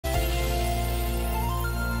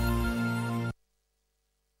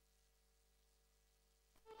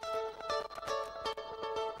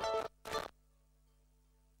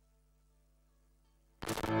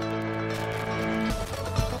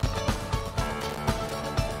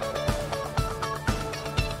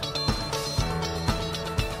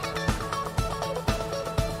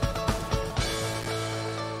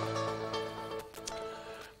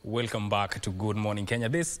welcome back to Good Morning Kenya.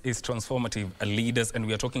 This is Transformative Leaders, and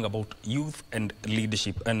we are talking about youth and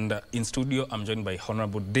leadership. And in studio, I'm joined by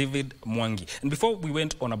Hon.David Mwangi. And before we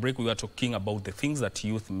went on a break, we were talking about the things that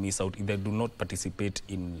youth miss out if they do not participate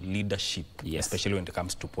in leadership, especially when it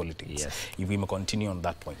comes to politics. If we may continue on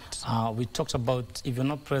that point. We talked about if you're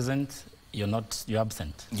not present, you're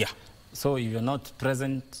absent. Yeah. So if you're not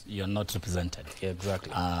present, you're not represented. Yeah,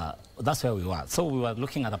 exactly. That's where we were. So we were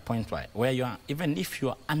looking at a point where you are, even if you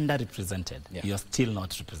are underrepresented, you're still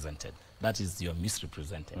not represented. That is, you're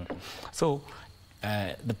misrepresented. So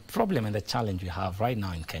the problem and the challenge we have right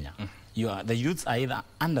now in Kenya, the youths are either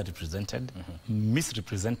underrepresented,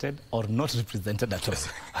 misrepresented, or not represented at all.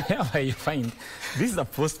 However, you find this is a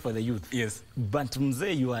post for the youth. Yes. But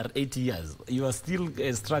Mzee, you are 80 years. You are still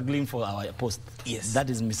struggling for our post. Yes. That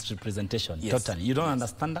is misrepresentation. Totally. You don't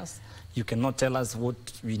understand us. You cannot tell us what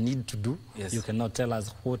we need to do. Yes. You cannot tell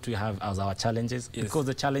us what we have as our challenges. Because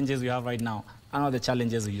the challenges we have right now are not the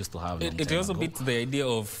challenges we used to have. It also beats the idea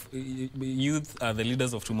of youth are the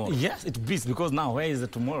leaders of tomorrow. Yes, it beats, because now where is the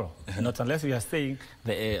tomorrow? Not unless we are saying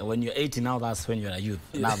when you're 80 now, that's when you're a youth.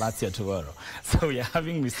 Now that's your tomorrow. So we are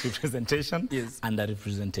having misrepresentation and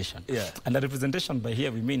underrepresentation. Underrepresentation, by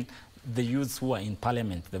here we mean the youths who are in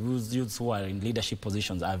parliament, the youths who are in leadership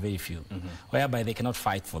positions are very few, whereby they cannot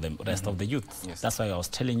fight for the rest of the youth. That's why I was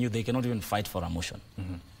telling you they cannot even fight for a motion.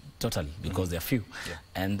 Totally, because they're few.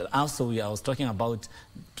 And also I was talking about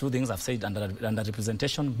two things I've said: under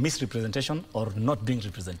representation, misrepresentation, or not being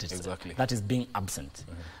represented. Exactly. That is being absent.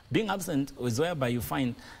 Being absent is whereby you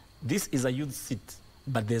find this is a youth seat,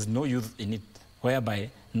 but there's no youth in it,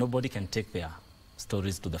 whereby nobody can take their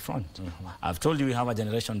stories to the front. I've told you we have a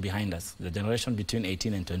generation behind us, the generation between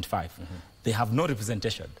 18 and 25. They have no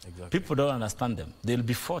representation. People don't understand them. They'll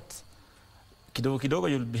be fought. Kidogo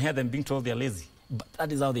kidogo, you'll hear them being told they're lazy. But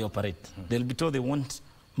that is how they operate. They'll be told they want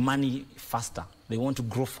money faster. They want to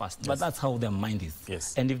grow fast. But that's how their mind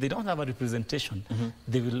is. And if they don't have a representation,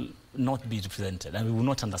 they will not be represented, and we will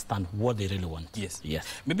not understand what they really want.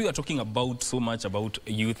 Maybe we are talking about so much about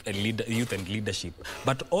youth and leadership,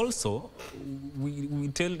 but also we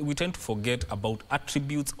tend to forget about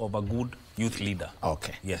attributes of a good youth leader.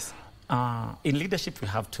 In leadership, we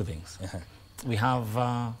have two things. We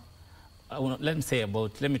have let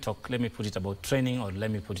me put it about training, or let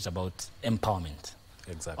me put it about empowerment.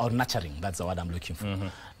 Or nurturing. That's the word I'm looking for.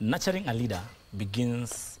 Nurturing a leader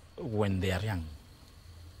begins when they are young.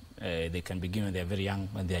 They can begin when they are very young,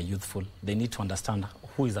 when they are youthful. They need to understand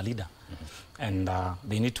who is a leader. And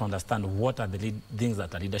they need to understand what are the things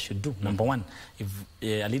that a leader should do. Number one, if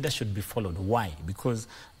a leader should be followed. Why? Because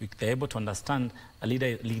they're able to understand a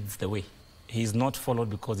leader leads the way. He is not followed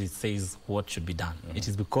because it says what should be done. It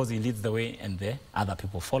is because he leads the way and the other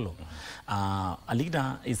people follow. A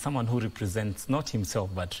leader is someone who represents not himself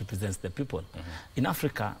but represents the people. In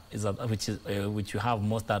Africa, which you have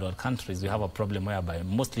most third-world countries, we have a problem whereby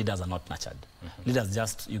most leaders are not nurtured. Leaders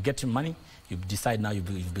just, you get your money, you decide now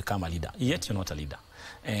you've become a leader, yet you're not a leader.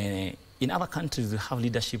 In other countries, we have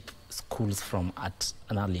leadership schools from at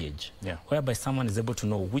an early age, whereby someone is able to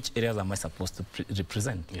know which areas am I supposed to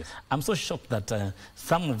represent. I'm so shocked that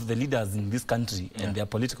some of the leaders in this country and their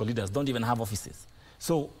political leaders don't even have offices.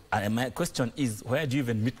 So my question is, where do you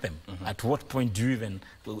even meet them? At what point do you even,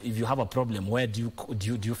 if you have a problem, where do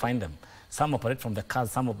you find them? Some operate from the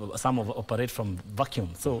cars, some operate from vacuum.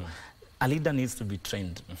 So a leader needs to be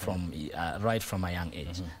trained from right from a young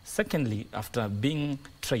age. Secondly, after being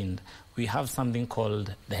trained, we have something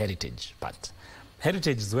called the heritage part.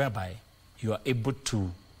 Heritage is whereby you are able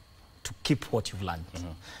to keep what you've learned.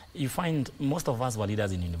 You find most of us were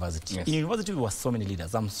leaders in university. In university, we were so many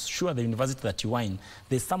leaders. I'm sure the university that you are in,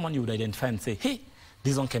 there's someone you would identify and say, hey,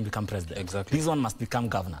 this one can become president. This one must become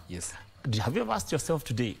governor. Have you ever asked yourself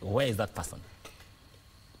today, where is that person?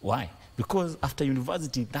 Why? Because after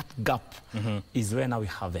university, that gap is where now we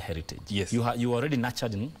have the heritage. You are already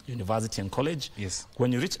nurtured in university and college.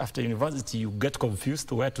 When you reach after university, you get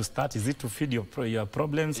confused where to start. Is it to feed your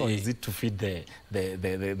problems, or is it to feed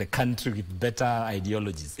the country with better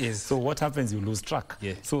ideologies? So what happens? You lose track.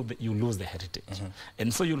 So you lose the heritage.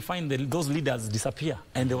 And so you'll find that those leaders disappear.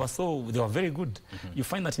 And they were very good. You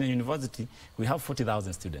find that in a university, we have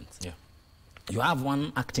 40,000 students. You have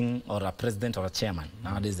one acting or a president or a chairman.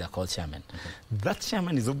 Nowadays they are called chairman. That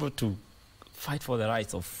chairman is able to fight for the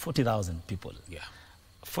rights of 40,000 people.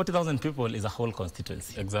 40,000 people is a whole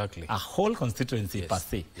constituency. Exactly. A whole constituency per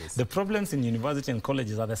se. Yes. The problems in university and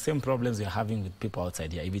colleges are the same problems we are having with people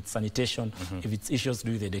outside here. If it's sanitation, if it's issues to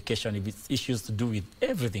do with education, if it's issues to do with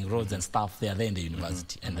everything, roads and stuff, they are there in the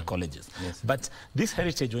university and the colleges. Yes. But this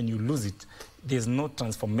heritage, when you lose it, there's no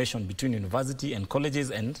transformation between university and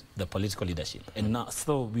colleges and the political leadership. And now,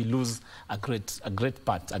 so we lose a great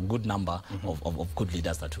part, a good number of good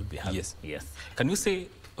leaders that would be having. Yes. Yes. Can you say,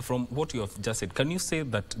 from what you have just said, can you say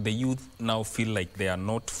that the youth now feel like they are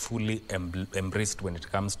not fully embraced when it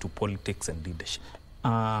comes to politics and leadership?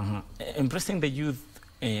 Embracing the youth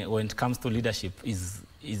when it comes to leadership is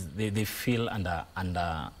they feel under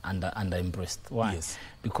embraced. Why? Yes.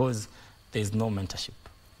 Because there is no mentorship.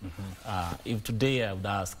 If today I would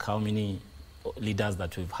ask how many leaders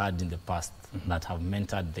that we've had in the past that have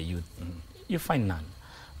mentored the youth, you find none.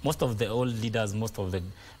 Most of the old leaders, most of the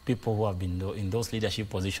people who have been in those leadership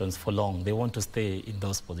positions for long, they want to stay in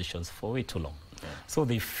those positions for way too long. Yeah. So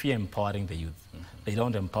they fear empowering the youth. They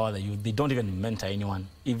don't empower the youth. They don't even mentor anyone.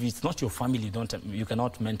 If it's not your family, you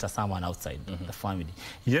cannot mentor someone outside the family.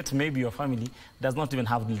 Yet maybe your family does not even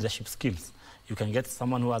have leadership skills. You can get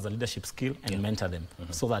someone who has a leadership skill and mentor them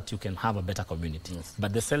so that you can have a better community. Yes.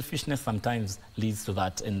 But the selfishness sometimes leads to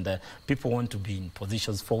that, and people want to be in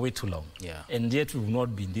positions for way too long. Yeah. And yet we've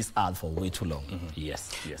not been this hard for way too long.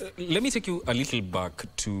 Yes. Yes. Let me take you a little back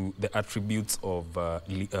to the attributes of a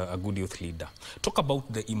good youth leader. Talk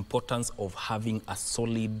about the importance of having a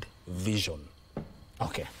solid vision.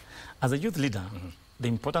 Okay. As a youth leader, the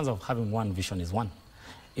importance of having one vision is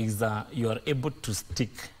you are able to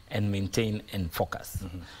stick and maintain and focus.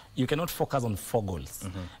 You cannot focus on 4 goals.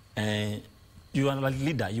 You are a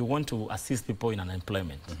leader, you want to assist people in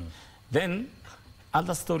unemployment. Then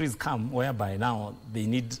other stories come whereby now they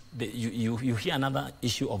need, you hear another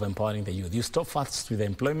issue of empowering the youth. You stop first with the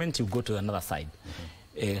employment, you go to another side.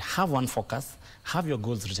 Have one focus, have your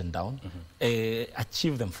goals written down,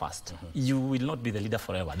 achieve them fast. You will not be the leader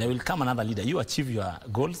forever. There will come another leader. You achieve your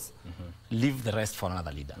goals, leave the rest for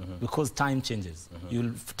another leader. Because time changes.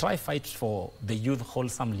 You'll try fight for the youth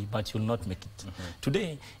wholesomely, but you'll not make it.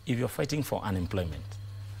 Today, if you're fighting for unemployment,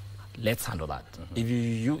 let's handle that. If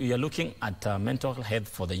you're looking at mental health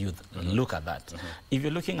for the youth, look at that. If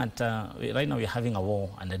you're looking at, right now we're having a war,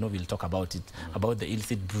 and I know we'll talk about it, about the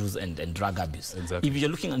illicit brews and drug abuse. Exactly. If you're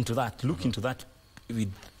looking into that, look into that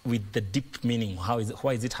with the deep meaning,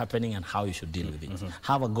 why is it happening and how you should deal with it.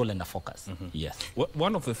 Have a goal and a focus. Yes.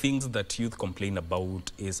 One of the things that youth complain about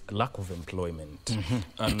is lack of employment.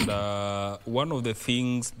 And one of the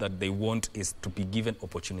things that they want is to be given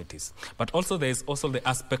opportunities. But also there's also the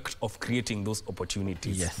aspect of creating those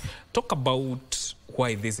opportunities. Yes. Talk about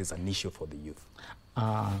why this is an issue for the youth.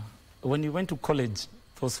 When you went to college,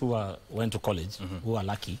 those who went to college, who are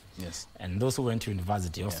lucky, and those who went to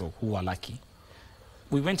university also, who are lucky,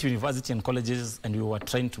 we went to university and colleges and we were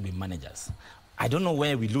trained to be managers. I don't know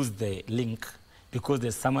where we lose the link, because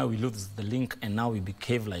there's somewhere we lose the link and now we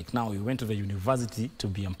behave like now we went to the university to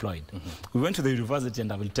be employed. We went to the university,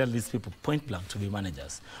 and I will tell these people point blank, to be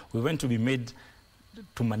managers. We went to be made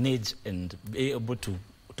to manage and be able to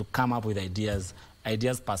come up with ideas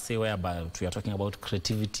per se, whereby we are talking about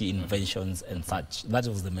creativity, inventions and such. That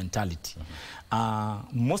was the mentality.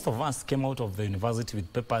 Most of us came out of the university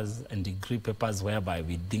with papers and degree papers whereby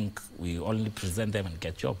we think we only present them and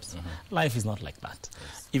get jobs. Life is not like that.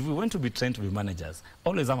 If we want to be trained to be managers,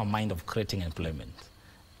 always have a mind of creating employment.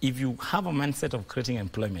 If you have a mindset of creating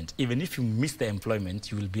employment, even if you miss the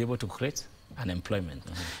employment, you will be able to create an employment.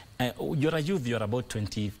 You're a youth, you're about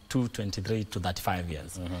 22, 23 to 35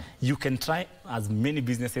 years. You can try as many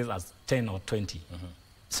businesses as 10 or 20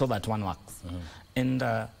 so that one works. And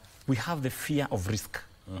we have the fear of risk.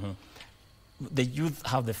 The youth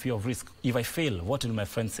have the fear of risk. If I fail, what will my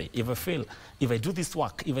friends say? If I fail, if I do this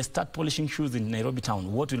work, if I start polishing shoes in Nairobi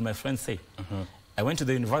town, what will my friends say? I went to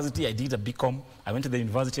the university, I did a BCom. I went to the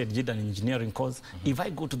university, I did an engineering course. If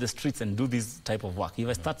I go to the streets and do this type of work, if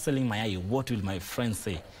I start selling my eye, what will my friends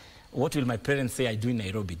say? What will my parents say I do in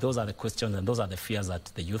Nairobi? Those are the questions and those are the fears that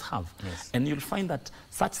the youth have. And you'll find that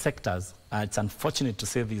such sectors, it's unfortunate to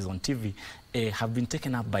say this on TV, have been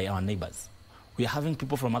taken up by our neighbors. We are having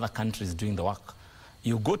people from other countries doing the work.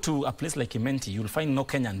 You go to a place like Imenti, you'll find no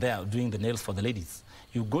Kenyan there doing the nails for the ladies.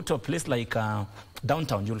 You go to a place like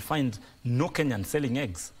downtown, you'll find no Kenyan selling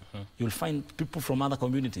eggs. You'll find people from other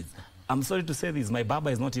communities. I'm sorry to say this, my Baba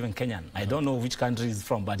is not even Kenyan. I don't know which country he's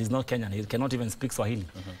from, but he's not Kenyan. He cannot even speak Swahili.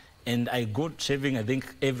 And I go shaving, I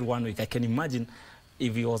think, every 1 week. I can imagine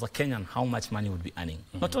if he was a Kenyan, how much money he would be earning.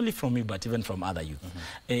 Not only from me, but even from other youth.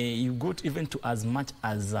 You go even to as much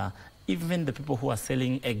as even the people who are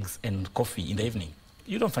selling eggs and coffee in the evening.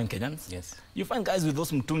 You don't find Kenyans. Yes. You find guys with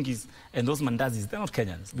those mtungis and those mandazis. They're not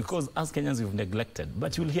Kenyans because as Kenyans we've neglected.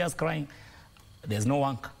 But you'll hear us crying, there's no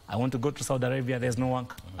work. I want to go to Saudi Arabia, there's no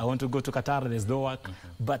work. I want to go to Qatar, there's no work.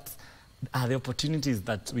 But are the opportunities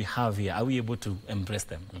that we have here, are we able to embrace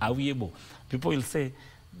them? Are we able? People will say,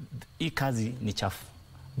 ikazi ni chafu.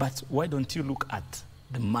 But why don't you look at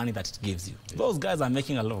the money that it gives you? Those guys are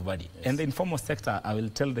making a lot of money. And the informal sector, I will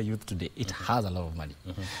tell the youth today, it has a lot of money.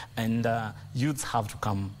 And youths have to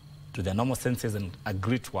come to their normal senses and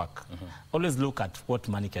agree to work. Always look at what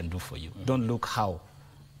money can do for you. Don't look how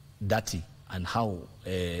dirty and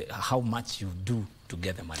how much you do to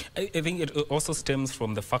get the money. I think it also stems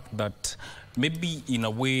from the fact that maybe in a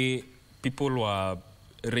way people were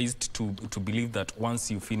raised to believe that once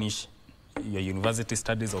you finish your university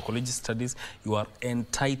studies or college studies, you are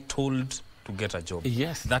entitled to get a job.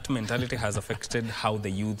 Yes. That mentality has affected how the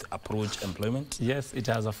youth approach employment? Yes, it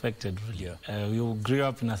has affected. Really. Yeah. We grew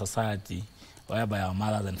up in a society whereby our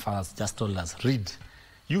mothers and fathers just told us, read.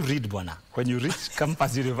 You read, Bona. When you reach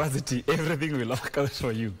campus university, everything will work out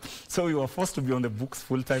for you. So we were forced to be on the books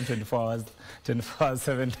full-time, 24 hours,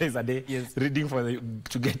 7 days a day, yes, reading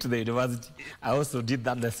to get to the university. I also did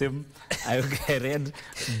that the same. I read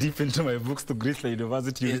deep into my books to reach the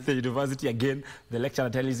university. You reach the university again, the lecturer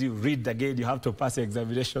tells you, read again, you have to pass your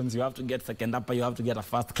examinations, you have to get second upper, you have to get a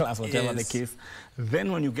first class, whatever the case. Then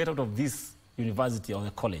when you get out of this university or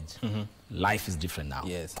the college, life is different now.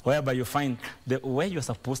 Yes. Whereby you find that where you're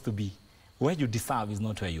supposed to be, where you deserve is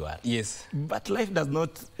not where you are. Yes. But life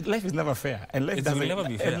is never fair. And life will never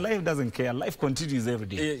be fair. And life doesn't care. Life continues every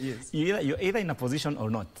day. Yes. You're either in a position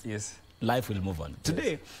or not. Yes. Life will move on.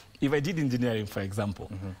 Today, if I did engineering, for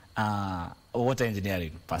example, water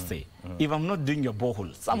engineering per se, if I'm not doing your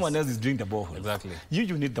borehole, someone else is doing the borehole. Exactly.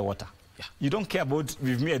 You need the water. You don't care about,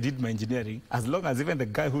 with me, I did my engineering, as long as even the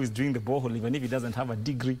guy who is doing the borehole, even if he doesn't have a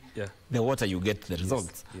degree, the water, you get the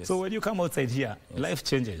results. Yes. So when you come outside here, life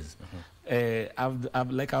changes.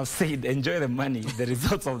 Like I've said, enjoy the money, the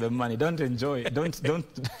results of the money. Don't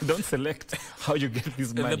select how you get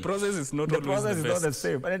this money. The process is not the process is not the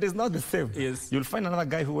same, and it is not the same. Yes. You'll find another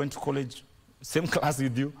guy who went to college, same class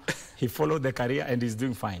with you, he followed the career and he's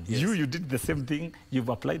doing fine. Yes. You did the same thing, you've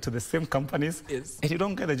applied to the same companies, and you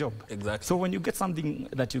don't get a job. Exactly. So when you get something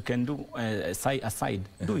that you can do aside,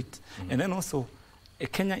 do it. And then also,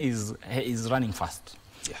 Kenya is running fast.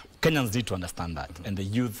 Yeah. Kenyans need to understand that, and the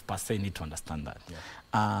youth per se need to understand that.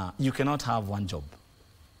 Yeah. You cannot have one job.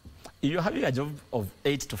 If you're having a job of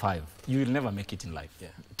 8 to 5, you will never make it in life. Yeah.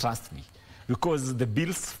 Trust me. Because the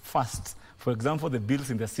bills first, for example, the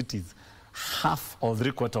bills in the cities, half or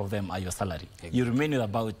 3/4 of them are your salary. Exactly. You remain with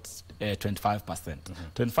about 25%.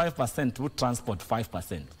 25% would transport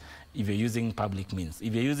 5% if you're using public means.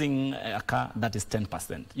 If you're using a car, that is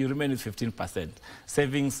 10%. You remain with 15%.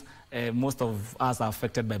 Savings, most of us are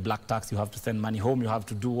affected by black tax. You have to send money home. You have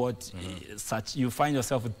to do what such. You find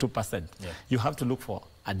yourself with 2%. Yeah. You have to look for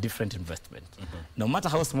a different investment. No matter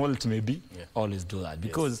how small it may be, always do that.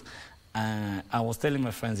 Because I was telling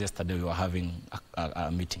my friends yesterday, we were having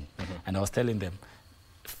a meeting, and I was telling them,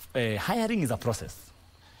 hiring is a process.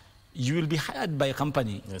 You will be hired by a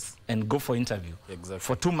company and go for interview. Exactly.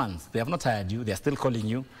 For 2 months. They have not hired you. They are still calling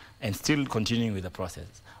you and still continuing with the process.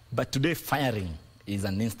 But today, firing is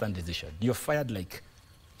an instant decision. You're fired like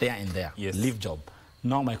there and there. Yes. Leave job.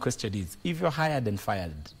 Now my question is, if you're hired and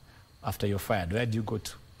fired, after you're fired, where do you go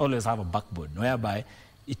to? Always have a backbone, whereby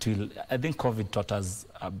it will, I think COVID taught us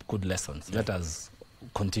good lessons. Let us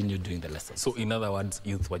continue doing the lessons. So in other words,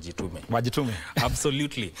 youth wajitume. Wajitume.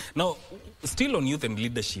 Absolutely. Now, still on youth and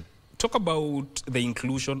leadership, talk about the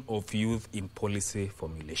inclusion of youth in policy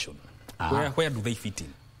formulation. Where do they fit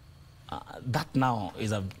in? That now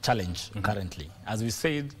is a challenge currently. As we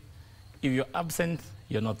said, if you're absent,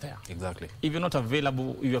 you're not there. Exactly. If you're not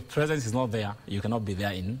available, if your presence is not there, you cannot be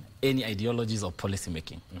there in any ideologies or policy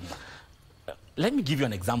making. Let me give you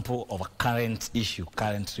an example of a current issue,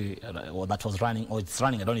 currently, that was running, or it's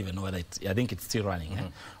running, I don't even know whether I think it's still running.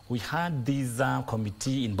 We had this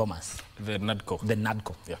committee in Bomas. The NADCO. The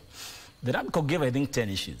NADCO. Yeah. The NADCO gave, I think, 10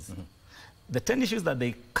 issues. The 10 issues that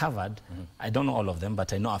they covered, I don't know all of them,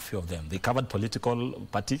 but I know a few of them. They covered political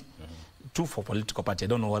party, 2 for political party. I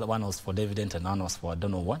don't know what, one was for dividend and one was for I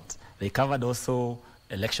don't know what. They covered also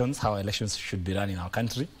elections, how elections should be run in our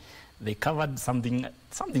country. They covered something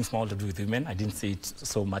small to do with women. I didn't see it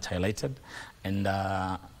so much highlighted. And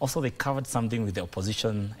also they covered something with the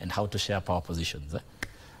opposition and how to share power positions.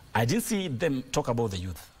 I didn't see them talk about the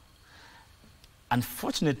youth.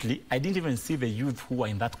 Unfortunately, I didn't even see the youth who were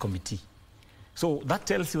in that committee. So that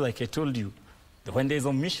tells you, like I told you, that when there's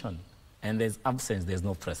omission, and there's absence, there's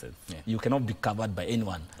no presence. You cannot be covered by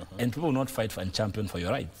anyone, and people will not fight for and champion for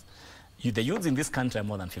your rights. The youth in this country are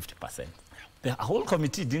more than 50%. The whole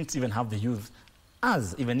committee didn't even have the youth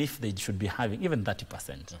even if they should be having even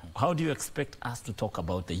 30%. How do you expect us to talk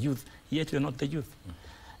about the youth, yet you're not the youth?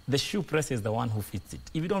 The shoe press is the one who fits it.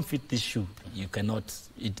 If you don't fit this shoe, you cannot,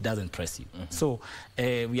 it doesn't press you. So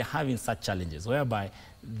we are having such challenges whereby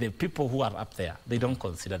the people who are up there, they don't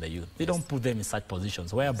consider the youth. They don't put them in such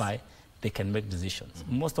positions whereby they can make decisions.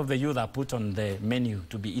 Most of the youth are put on the menu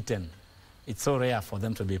to be eaten. It's so rare for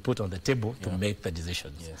them to be put on the table to make the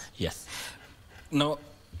decisions. Yes. Now,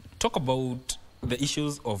 talk about the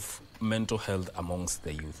issues of mental health amongst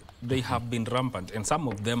the youth. They have been rampant, and some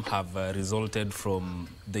of them have resulted from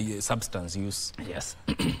the substance use. Yes.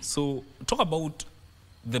 So, talk about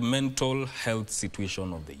the mental health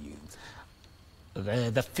situation of the youth.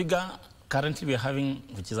 The figure currently we are having,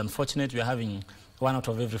 which is unfortunate, we are having 1 out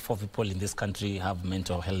of every 4 people in this country have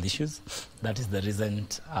mental health issues. That is the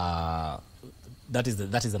recent, that is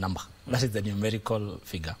the number. That is the numerical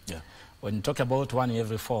figure. When you talk about 1 in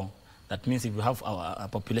every 4, that means if you have a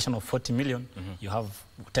population of 40 million, you have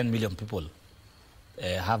 10 million people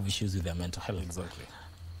have issues with their mental health. Exactly.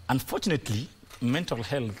 Unfortunately, mental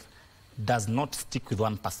health does not stick with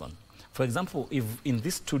one person. For example, if in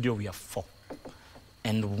this studio we have 4,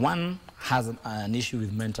 and one has an issue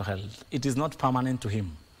with mental health, it is not permanent to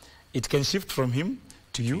him. It can shift from him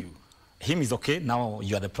to you. Him is okay, now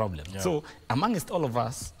you are the problem. So amongst all of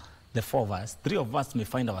us, the 4 of us, 3 of us may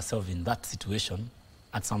find ourselves in that situation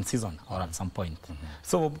at some season or at some point.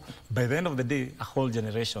 So by the end of the day, a whole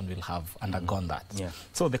generation will have undergone that.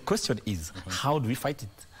 So the question is, how do we fight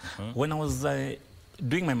it? When I was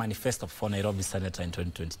doing my manifesto for Nairobi Senator in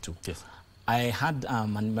 2022, I had,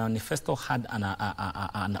 my manifesto had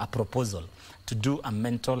a proposal to do a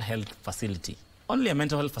mental health facility, only a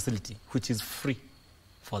mental health facility, which is free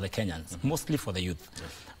for the Kenyans, mostly for the youth.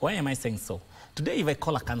 Why am I saying so? Today, if I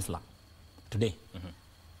call a counselor, today,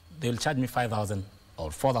 they will charge me 5,000 or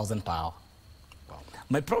 4,000 per hour.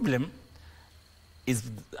 My problem is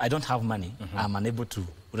I don't have money. I'm unable to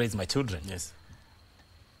raise my children.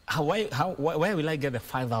 Why will I get the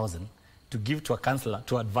 5,000 to give to a counselor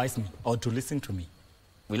to advise me or to listen to me?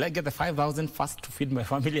 Will I get the 5,000 first to feed my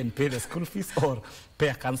family and pay the school fees, or pay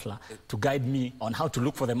a counselor to guide me on how to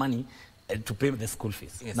look for the money to pay the school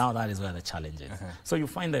fees? Now that is where the challenge is. So you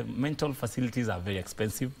find that mental facilities are very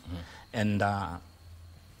expensive, and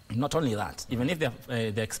not only that, even if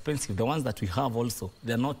they're expensive, the ones that we have also,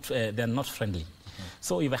 they're not friendly.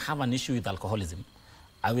 So if I have an issue with alcoholism,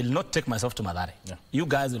 I will not take myself to Mathare. You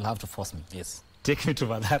guys will have to force me. Take me to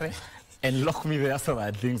Mathare and lock me there so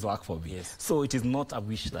that things work for me. So it is not a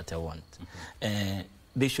wish that I want.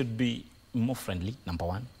 They should be more friendly, number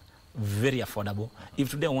one, very affordable.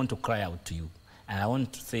 If today I want to cry out to you, and I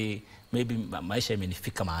want to say, maybe maisha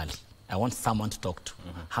imenifika mahali, I want someone to talk to.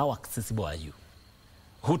 How accessible are you?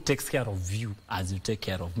 Who takes care of you as you take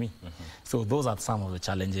care of me? So those are some of the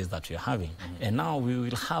challenges that we are having. And now we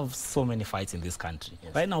will have so many fights in this country.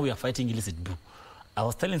 Right now we are fighting illicit brew. I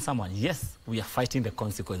was telling someone, yes, we are fighting the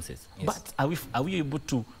consequences. But are we able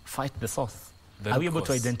to fight the source? Are we able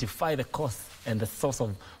to identify the cause and the source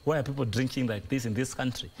of why are people drinking like this in this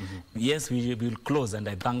country? Yes, we will close, and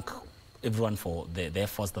I thank everyone for the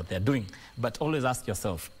efforts that they're doing. But always ask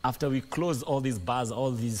yourself, after we close all these bars,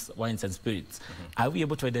 all these wines and spirits, are we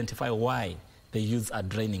able to identify why the youths are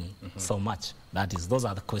draining so much? Those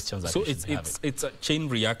are the questions that it's a chain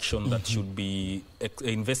reaction that should be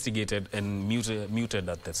investigated and muted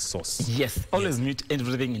at the source. Yes, always mute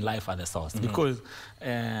everything in life at the source. Because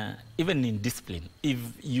even in discipline, if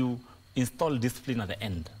you install discipline at the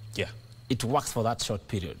end, it works for that short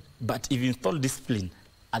period. But if you install discipline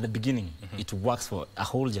at the beginning, it works for a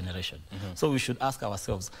whole generation. So we should ask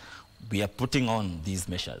ourselves, we are putting on these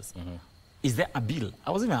measures. Is there a bill?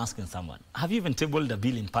 I was even asking someone, have you even tabled a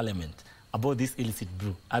bill in Parliament about this illicit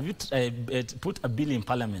brew? Have you put a bill in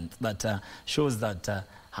Parliament that shows that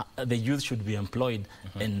the youth should be employed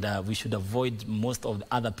and we should avoid most of the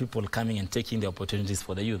other people coming and taking the opportunities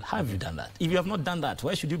for the youth? Have you done that? If you have not done that,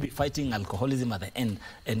 why should you be fighting alcoholism at the end,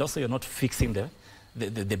 and also you're not fixing the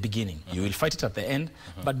beginning? You will fight it at the end,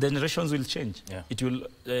 but the generations will change. It will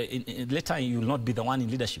later you will not be the one in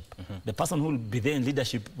leadership. The person who will be there in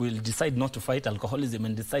leadership will decide not to fight alcoholism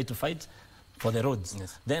and decide to fight for the roads.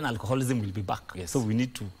 Then alcoholism will be back. So we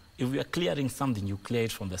need to, if we are clearing something, you clear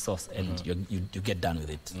it from the source, and you get done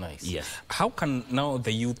with it. How can now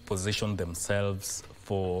the youth position themselves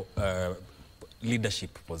for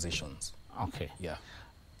leadership positions?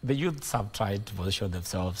 The youths have tried to position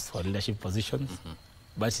themselves for leadership positions.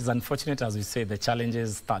 But it's unfortunate, as we say, the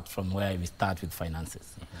challenges start from where we start with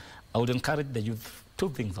finances. I would encourage the youth 2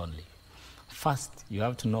 things only. First, you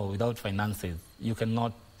have to know without finances, you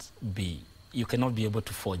cannot be able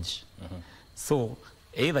to forge. So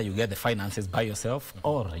either you get the finances by yourself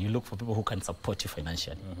or you look for people who can support you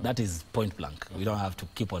financially. That is point blank. We don't have to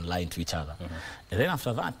keep on lying to each other. And then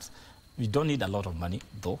after that, you don't need a lot of money,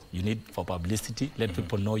 though. You need for publicity. Let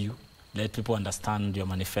people know you. Let people understand your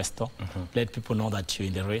manifesto. Let people know that you're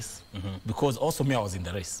in the race. Because also me, I was in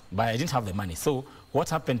the race, but I didn't have the money. So what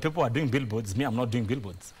happened? People are doing billboards. Me, I'm not doing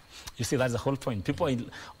billboards. You see, that's the whole point. People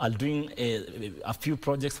are doing a few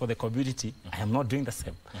projects for the community. I am not doing the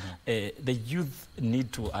same. The youth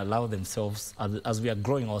need to allow themselves, as we are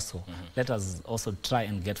growing also, let us also try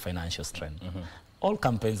and get financial strength. All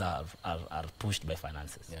campaigns are pushed by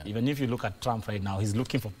finances. Yeah. Even if you look at Trump right now, he's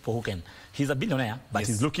looking for people who can, he's a billionaire, but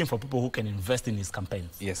he's looking for people who can invest in his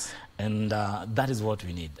campaigns. Yes. And that is what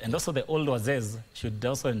we need. And also the old Wazes should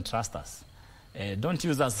also entrust us. Don't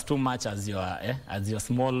use us too much as your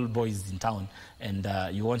small boys in town, and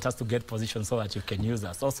you want us to get positions so that you can use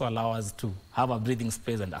us. Also allow us to have a breathing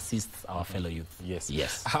space and assist our fellow youth. Yes.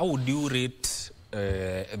 Yes. How would you rate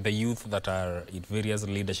the youth that are in various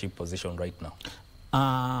leadership positions right now?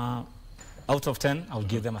 Out of 10, I would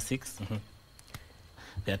give them a 6.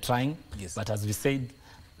 They are trying, but as we said,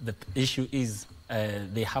 the issue is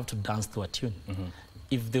they have to dance to a tune.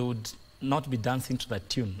 If they would not be dancing to that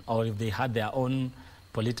tune, or if they had their own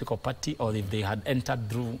political party, or if they had entered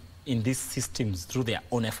through in these systems through their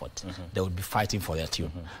own effort, they would be fighting for their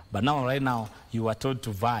tune. But now, right now, you are told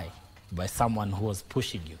to vie by someone who was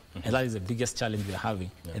pushing you. And that is the biggest challenge we're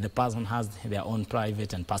having. And the person has their own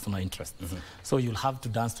private and personal interests. So you'll have to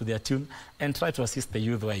dance to their tune and try to assist the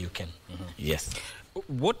youth where you can. Yes.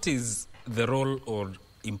 What is the role or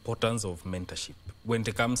importance of mentorship when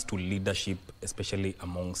it comes to leadership, especially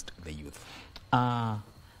amongst the youth?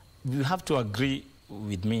 You have to agree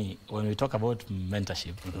with me when we talk about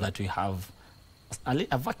mentorship that we have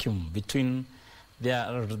a vacuum between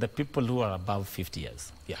the people who are above 50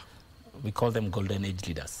 years. Yeah. We call them golden age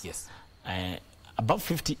leaders. Yes. Above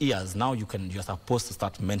 50 years, now you're supposed to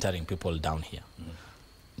start mentoring people down here.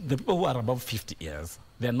 The people who are above 50 years,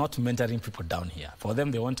 they're not mentoring people down here. For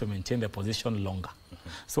them, they want to maintain their position longer.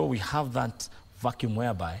 So we have that vacuum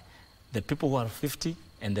whereby the people who are 50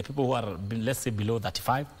 and the people who are, let's say, below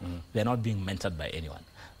 35, they're not being mentored by anyone.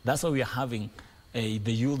 That's why we are having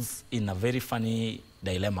the youths in a very funny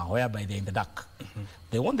dilemma whereby they're in the dark.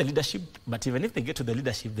 They want the leadership, but even if they get to the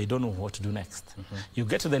leadership, they don't know what to do next. You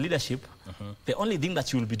get to the leadership, the only thing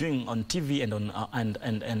that you will be doing on TV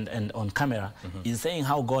and on camera is saying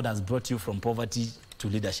how God has brought you from poverty to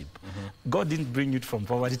leadership. God didn't bring you from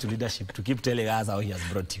poverty to leadership to keep telling us how he has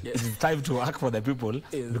brought you. It's time to work for the people,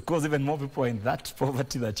 because even more people are in that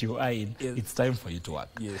poverty that you are in. It's time for you to work.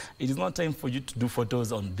 It is not time for you to do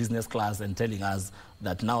photos on business class and telling us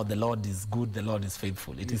that now the Lord is good, the Lord is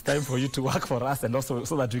faithful. It is time for you to work for us, and also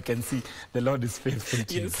so that we can see the Lord is faithful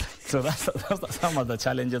to you. So that's some of the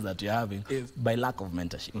challenges that you're having by lack of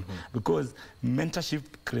mentorship. Because mentorship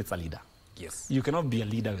creates a leader. Yes. You cannot be a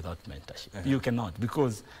leader without mentorship. You cannot,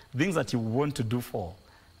 because things that you want to do for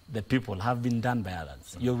the people have been done by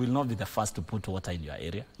others. You will not be the first to put water in your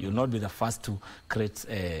area. You will not be the first to create,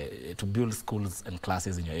 to build schools and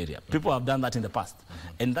classes in your area. People have done that in the past,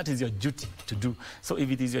 and that is your duty to do. So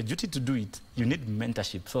if it is your duty to do it, you need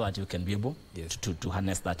mentorship so that you can be able to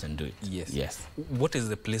harness that and do it. Yes. What is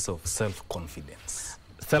the place of self-confidence?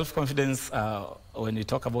 Self-confidence, when we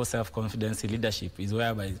talk about self-confidence in leadership, is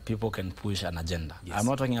whereby people can push an agenda. I'm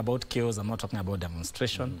not talking about chaos, I'm not talking about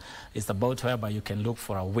demonstration. It's about whereby you can look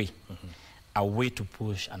for a way to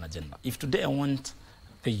push an agenda. If today I want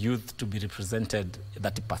the youth to be represented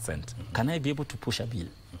 30%, can I be able to push a bill?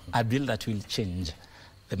 A bill that will change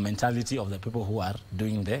the mentality of the people who are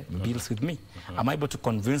doing the bills with me. Am I able to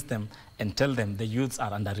convince them and tell them the youths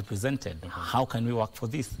are underrepresented? How can we work for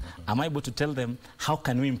this? Am I able to tell them how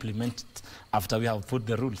can we implement it after we have put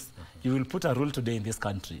the rules? You will put a rule today in this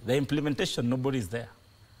country. The implementation, nobody is there.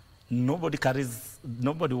 Nobody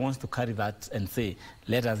wants to carry that and say,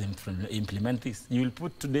 let us implement this. You will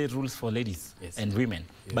put today rules for ladies and women,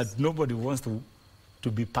 but nobody wants to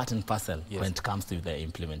be part and parcel when it comes to the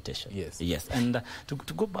implementation. And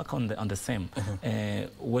to go back on the same,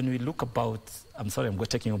 when we look about, I'm sorry, I'm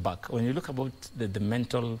taking you back. When you look about the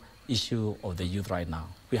mental issue of the youth right now,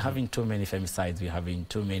 we're having too many femicides, we're having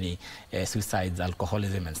too many suicides,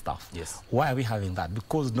 alcoholism and stuff. Why are we having that?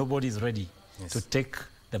 Because nobody is ready to take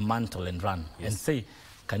the mantle and run and say,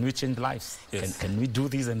 can we change lives? Can we do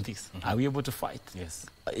this and this? Are we able to fight?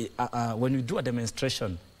 When we do a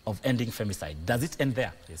demonstration of ending femicide. Does it end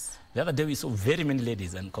there? Yes. The other day we saw very many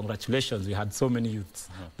ladies, and congratulations, we had so many youths,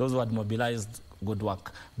 those who had mobilized, good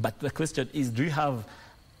work. But the question is, do you have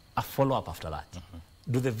a follow-up after that?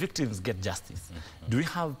 Do the victims get justice? Do we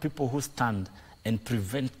have people who stand and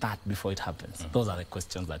prevent that before it happens? Those are the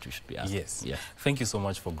questions that we should be asking. Yes. Thank you so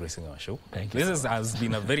much for gracing our show. Thank you. This has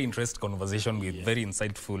been a very interesting conversation with very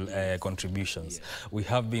insightful contributions. We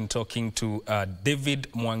have been talking to David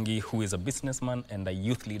Mwangi, who is a businessman and a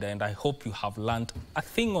youth leader, and I hope you have learned a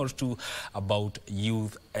thing or two about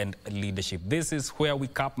youth and leadership. This is where we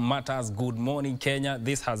cap matters. Good morning, Kenya.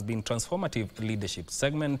 This has been Transformative Leadership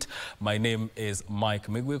segment. My name is Mike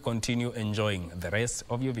Migwe. Continue enjoying the rest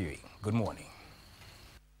of your viewing. Good morning.